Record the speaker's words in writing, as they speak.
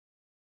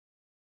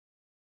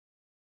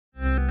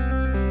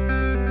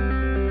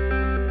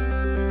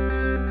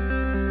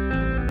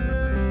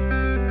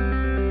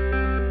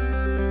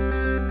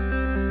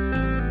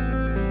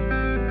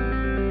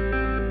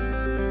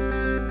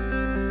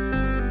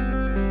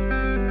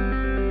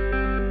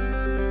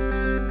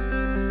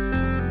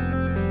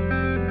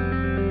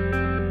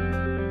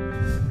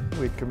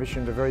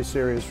commissioned a very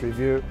serious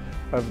review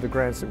of the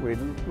grants that we'd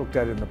looked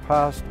at in the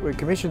past. We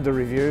commissioned the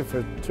review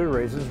for two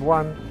reasons.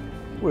 One,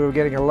 we were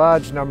getting a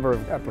large number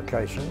of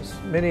applications,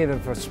 many of them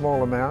for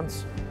small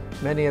amounts,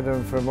 many of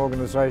them from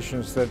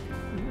organisations that,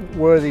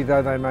 worthy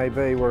though they may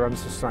be, were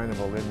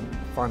unsustainable in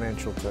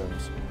financial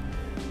terms.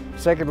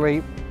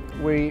 Secondly,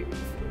 we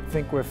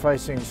think we're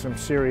facing some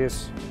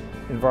serious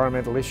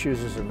environmental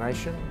issues as a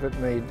nation that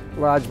need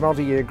large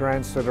multi-year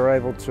grants that are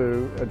able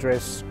to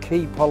address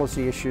key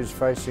policy issues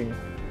facing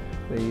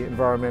the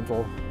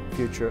environmental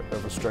future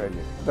of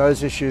Australia.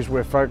 Those issues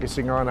we're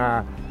focusing on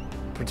are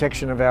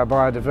protection of our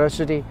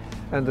biodiversity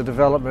and the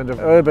development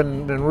of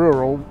urban and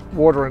rural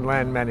water and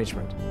land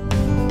management.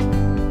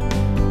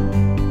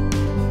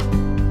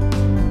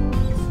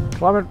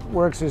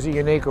 ClimateWorks is a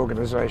unique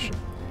organisation.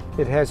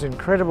 It has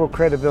incredible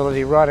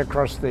credibility right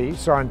across the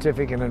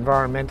scientific and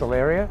environmental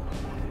area.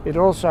 It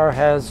also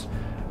has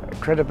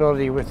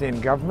credibility within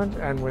government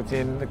and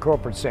within the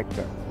corporate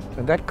sector.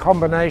 And that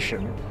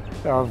combination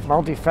of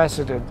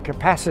multifaceted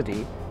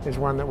capacity is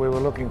one that we were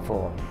looking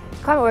for.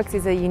 ClimateWorks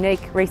is a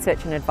unique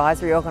research and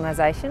advisory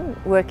organisation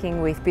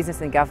working with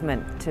business and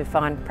government to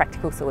find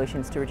practical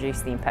solutions to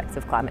reduce the impacts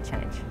of climate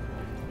change.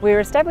 We were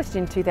established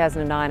in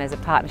 2009 as a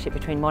partnership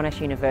between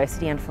Monash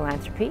University and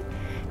philanthropy.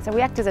 So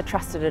we act as a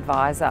trusted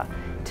advisor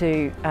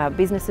to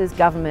businesses,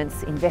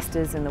 governments,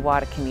 investors and the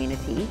wider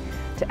community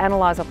to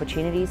analyse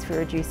opportunities for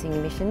reducing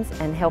emissions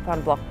and help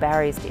unblock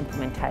barriers to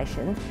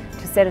implementation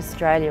to set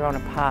Australia on a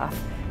path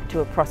to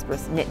a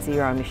prosperous net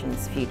zero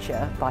emissions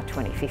future by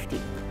 2050.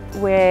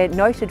 We're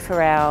noted for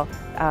our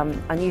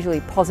unusually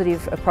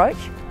positive approach.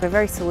 We're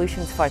very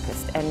solutions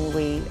focused and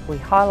we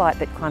highlight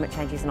that climate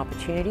change is an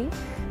opportunity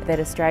that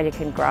Australia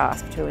can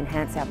grasp to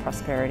enhance our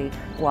prosperity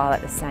while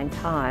at the same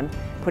time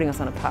putting us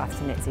on a path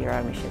to net zero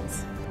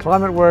emissions.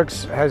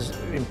 ClimateWorks has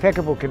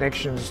impeccable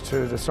connections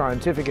to the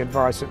scientific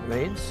advice it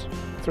needs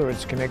through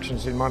its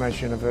connections in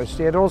Monash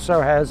University. It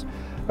also has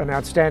an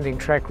outstanding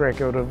track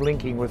record of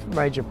linking with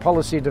major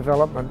policy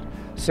development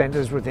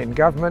centres within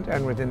government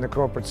and within the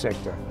corporate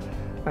sector.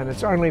 And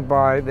it's only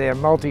by their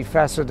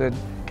multifaceted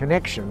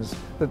connections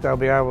that they'll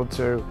be able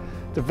to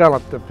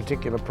develop the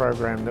particular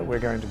program that we're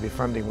going to be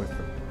funding with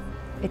them.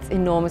 It's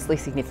enormously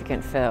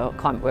significant for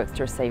ClimateWorks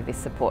to receive this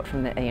support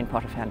from the Ian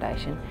Potter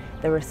Foundation.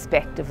 The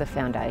respect of the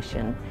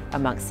foundation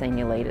amongst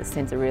senior leaders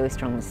sends a really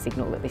strong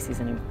signal that this is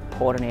an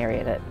important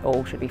area that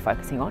all should be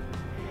focusing on.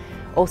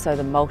 Also,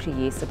 the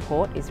multi-year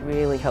support is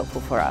really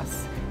helpful for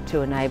us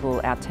to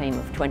enable our team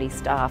of 20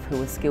 staff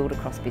who are skilled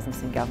across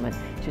business and government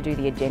to do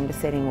the agenda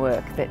setting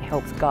work that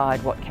helps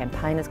guide what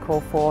campaigners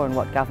call for and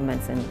what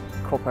governments and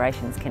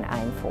corporations can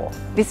aim for.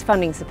 This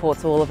funding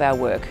supports all of our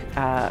work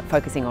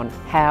focusing on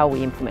how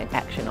we implement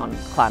action on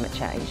climate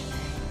change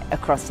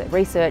across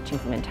research,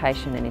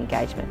 implementation and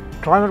engagement.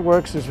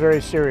 ClimateWorks is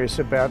very serious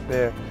about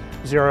their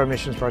zero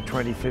emissions by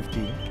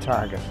 2050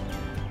 target.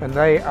 And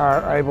they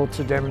are able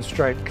to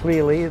demonstrate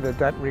clearly that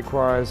that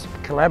requires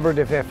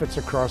collaborative efforts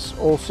across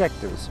all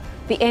sectors.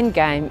 The end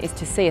game is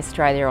to see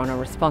Australia on a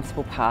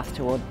responsible path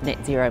toward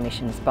net zero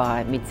emissions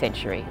by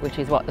mid-century, which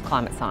is what the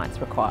climate science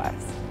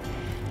requires.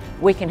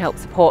 We can help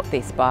support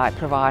this by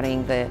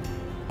providing the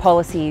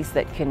policies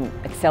that can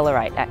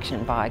accelerate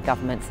action by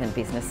governments and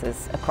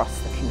businesses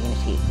across the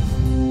community.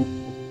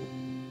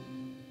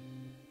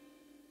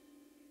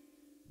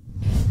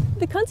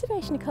 The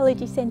Conservation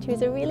Ecology Centre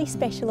is a really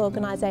special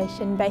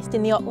organisation based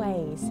in the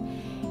Otways.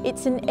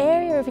 It's an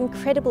area of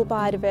incredible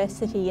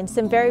biodiversity and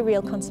some very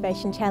real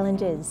conservation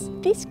challenges.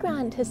 This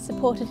grant has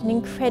supported an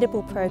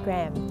incredible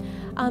program.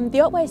 The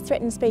Otways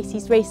Threatened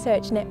Species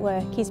Research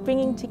Network is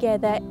bringing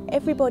together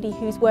everybody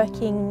who's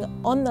working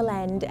on the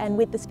land and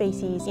with the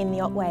species in the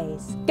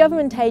Otways.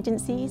 Government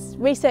agencies,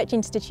 research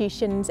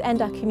institutions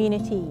and our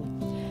community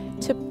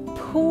to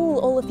pool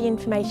all of the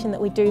information that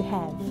we do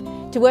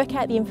have, to work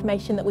out the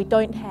information that we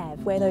don't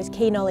have, where those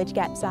key knowledge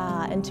gaps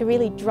are, and to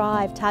really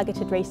drive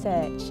targeted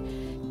research,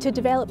 to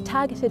develop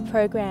targeted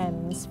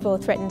programs for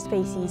threatened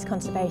species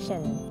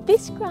conservation.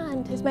 This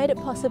grant has made it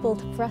possible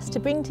for us to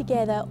bring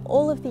together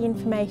all of the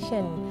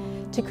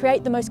information to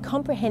create the most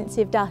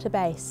comprehensive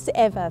database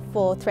ever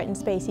for threatened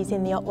species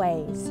in the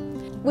Otways.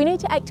 We need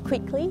to act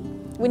quickly,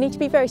 we need to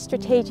be very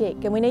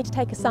strategic, and we need to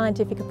take a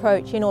scientific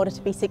approach in order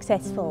to be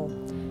successful.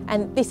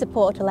 And this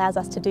support allows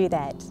us to do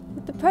that.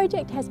 The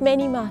project has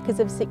many markers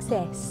of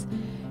success.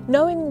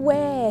 Knowing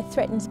where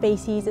threatened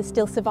species are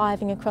still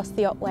surviving across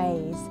the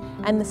Otways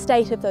and the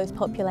state of those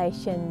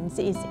populations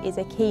is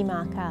a key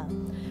marker.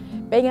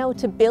 Being able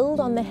to build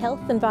on the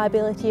health and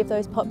viability of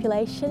those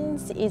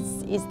populations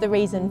is the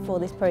reason for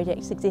this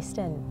project's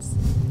existence.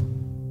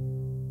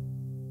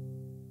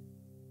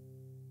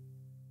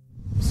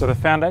 So the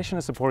Foundation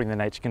is supporting the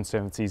Nature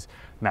Conservancy's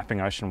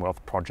Mapping Ocean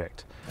Wealth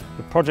project.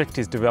 The project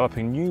is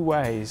developing new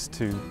ways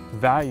to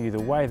value the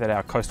way that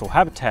our coastal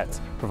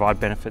habitats provide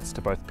benefits to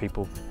both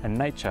people and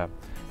nature.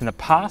 In the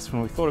past,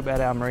 when we thought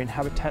about our marine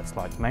habitats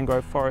like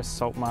mangrove forests,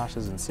 salt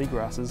marshes and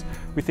seagrasses,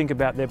 we think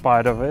about their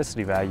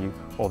biodiversity value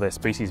or their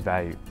species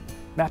value.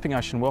 Mapping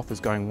Ocean Wealth is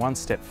going one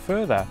step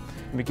further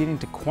and beginning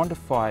to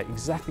quantify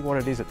exactly what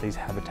it is that these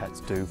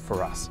habitats do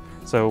for us.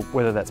 So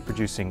whether that's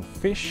producing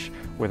fish,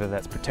 whether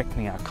that's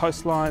protecting our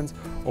coastlines,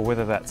 or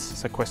whether that's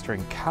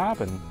sequestering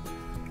carbon,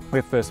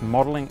 we're first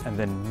modelling and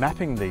then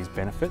mapping these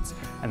benefits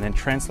and then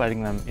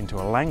translating them into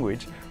a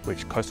language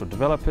which coastal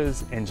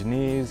developers,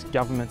 engineers,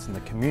 governments and the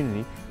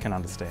community can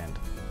understand.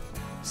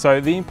 So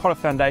the Impotter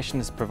Foundation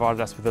has provided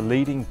us with a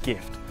leading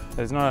gift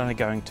that is not only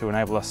going to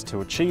enable us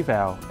to achieve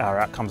our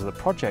outcomes of the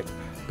project,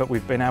 but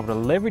we've been able to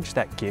leverage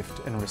that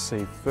gift and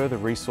receive further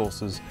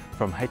resources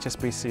from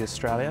HSBC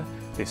Australia,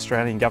 the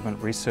Australian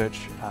Government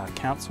Research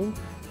Council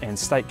and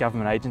state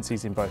government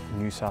agencies in both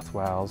New South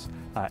Wales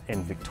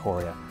and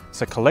Victoria.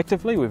 So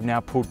collectively we've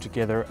now pulled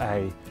together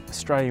an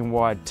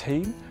Australian-wide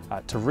team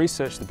to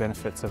research the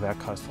benefits of our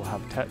coastal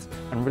habitats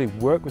and really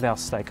work with our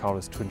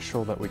stakeholders to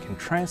ensure that we can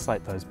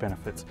translate those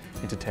benefits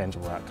into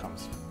tangible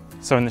outcomes.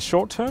 So in the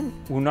short term,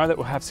 we'll know that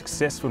we'll have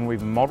success when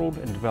we've modelled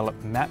and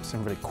developed maps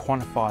and really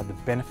quantified the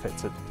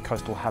benefits that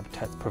coastal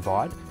habitats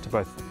provide to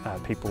both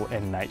people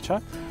and nature.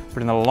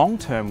 But in the long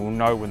term, we'll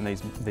know when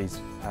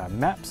these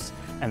maps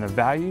and the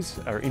values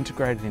are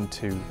integrated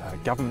into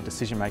government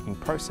decision-making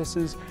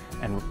processes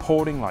and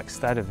reporting, like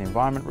state of the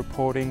environment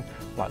reporting,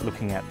 like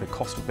looking at the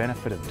cost of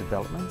benefit of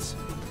developments.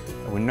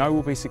 And we know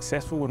we'll be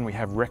successful when we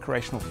have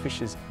recreational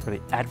fishers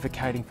really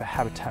advocating for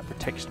habitat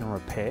protection and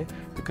repair,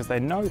 because they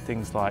know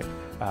things like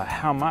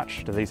how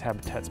much do these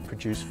habitats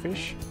produce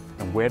fish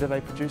and where do they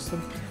produce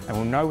them. And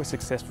we'll know we're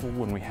successful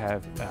when we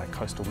have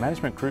coastal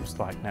management groups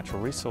like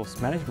natural resource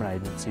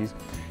management agencies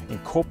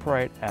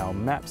incorporate our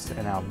maps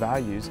and our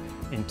values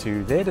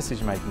into their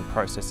decision-making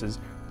processes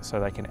so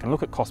they can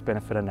look at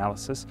cost-benefit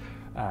analysis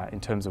in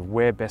terms of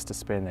where best to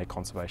spend their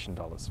conservation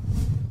dollars.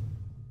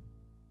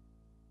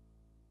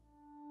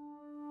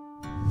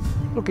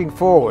 Looking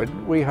forward,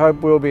 we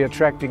hope we'll be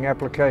attracting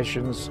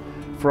applications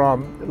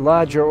from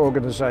larger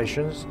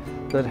organisations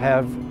that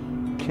have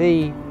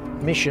key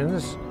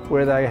missions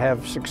where they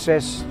have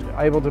success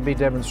able to be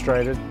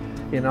demonstrated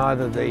in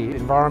either the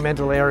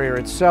environmental area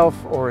itself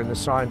or in the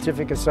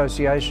scientific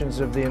associations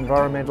of the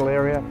environmental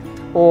area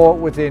or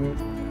within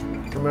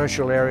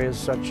commercial areas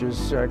such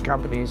as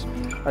companies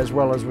as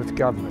well as with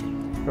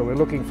government. But we're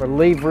looking for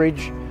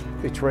leverage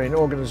between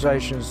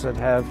organisations that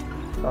have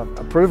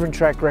a proven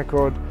track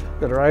record,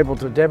 that are able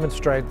to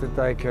demonstrate that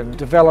they can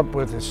develop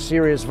with a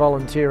serious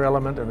volunteer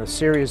element and a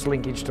serious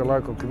linkage to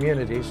local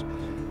communities,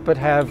 but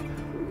have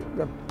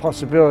the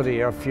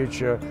possibility of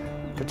future,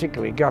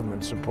 particularly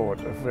government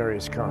support of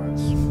various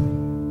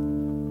kinds.